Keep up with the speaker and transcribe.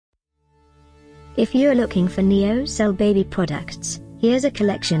If you're looking for Neocell baby products, here's a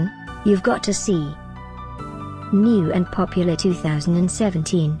collection you've got to see. New and popular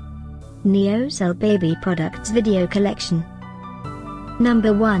 2017 Neocell baby products video collection.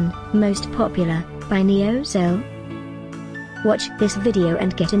 Number 1, most popular, by Neocell. Watch this video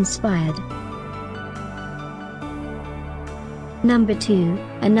and get inspired. Number 2,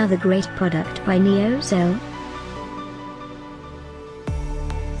 another great product by Neocell.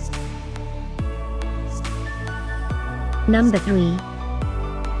 Number 3.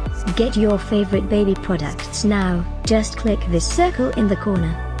 Get your favorite baby products now, just click this circle in the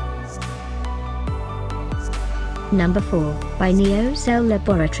corner. Number 4, by Neocell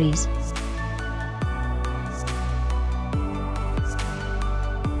Laboratories.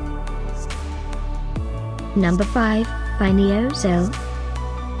 Number 5, by Neocell.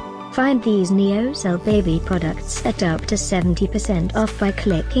 Find these Neocell baby products at up to 70% off by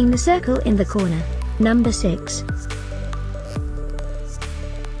clicking the circle in the corner. Number 6.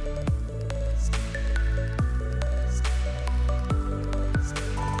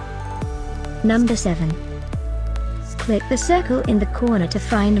 Number 7. Click the circle in the corner to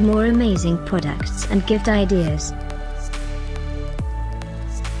find more amazing products and gift ideas.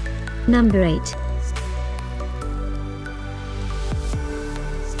 Number 8.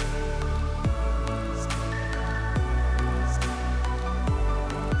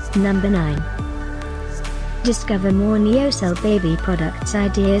 Number 9. Discover more Neocell baby products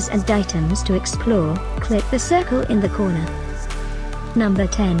ideas and items to explore, click the circle in the corner. Number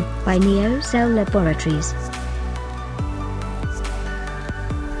 10, by Neocell Laboratories.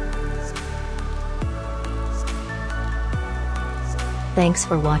 Thanks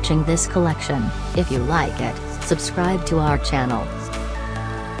for watching this collection. If you like it, subscribe to our channel.